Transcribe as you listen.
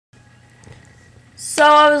So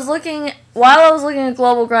while I was looking at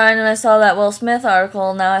Global Grind and I saw that Will Smith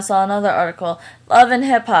article, now I saw another article, Love and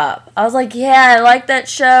Hip Hop. I was like, yeah, I like that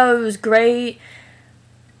show. It was great.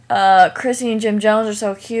 Chrissy and Jim Jones are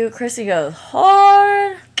so cute. Chrissy goes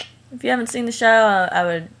hard. If you haven't seen the show, I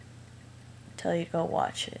would tell you to go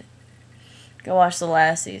watch it. Go watch the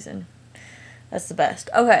last season. That's the best.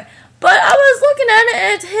 Okay. But I was looking at it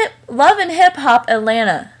and it's Love and Hip Hop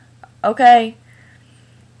Atlanta. Okay?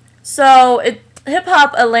 So, Hip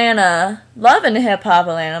Hop Atlanta, Love and Hip Hop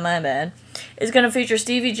Atlanta, my bad, is going to feature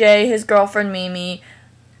Stevie J, his girlfriend Mimi,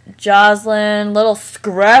 Jocelyn, Little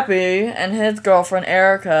Scrappy, and his girlfriend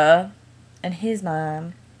Erica, and his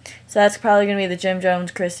mom. So that's probably going to be the Jim Jones,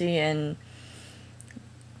 Chrissy, and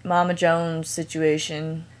Mama Jones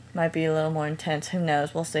situation. Might be a little more intense. Who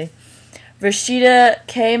knows? We'll see. Rashida,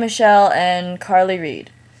 K. Michelle, and Carly Reed.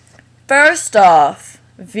 First off,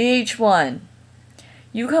 VH1.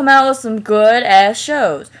 You come out with some good-ass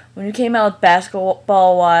shows. When you came out with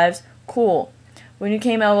Basketball Wives, cool. When you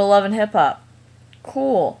came out with Love and Hip Hop,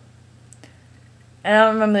 cool. And I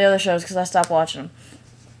don't remember the other shows because I stopped watching them.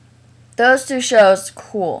 Those two shows,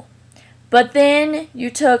 cool. But then you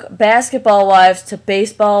took Basketball Wives to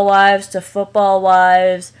Baseball Wives to Football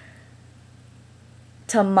Wives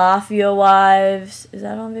to Mafia Wives. Is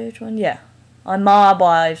that on VH1? Yeah. On Mob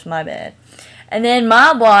Wives, my bad. And then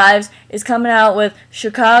Mob Wives is coming out with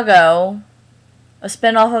Chicago, a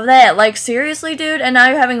spinoff of that. Like, seriously, dude? And now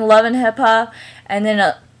you're having Love and Hip Hop, and then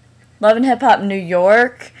Love and Hip Hop New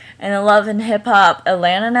York, and then Love and Hip Hop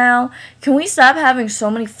Atlanta now. Can we stop having so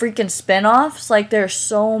many freaking spinoffs? Like, there's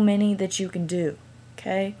so many that you can do,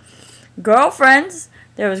 okay? Girlfriends,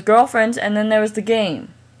 there was Girlfriends, and then there was The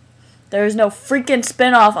Game. There is no freaking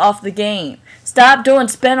spinoff off The Game. Stop doing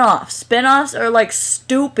spinoffs. Spinoffs are, like,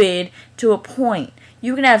 stupid to a point.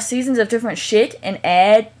 You can have seasons of different shit and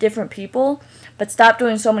add different people, but stop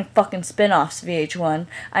doing so many fucking spinoffs, VH1.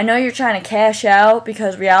 I know you're trying to cash out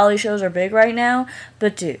because reality shows are big right now,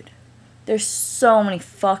 but dude, there's so many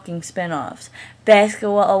fucking spinoffs.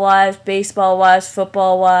 Basketball Wives, Baseball Wives,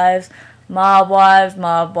 Football Wives, Mob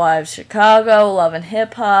Wives Chicago, Love and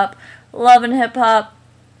Hip Hop, Love and Hip Hop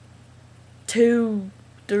 2,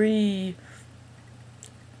 3...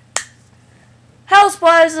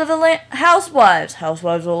 Housewives of Atlanta.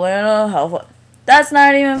 That's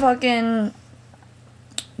not even fucking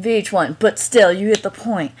VH1, but still, you get the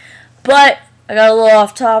point. But I got a little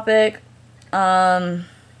off topic. So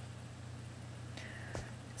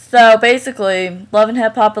basically, Love and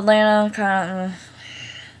Hip Hop Atlanta, kind of.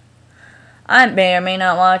 I may or may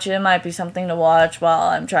not watch it. It might be something to watch while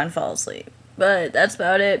I'm trying to fall asleep. But that's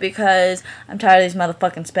about it because I'm tired of these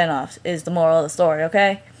motherfucking spinoffs. Is the moral of the story,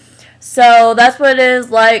 okay? So, that's what it is.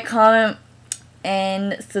 Like, comment,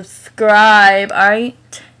 and subscribe, alright?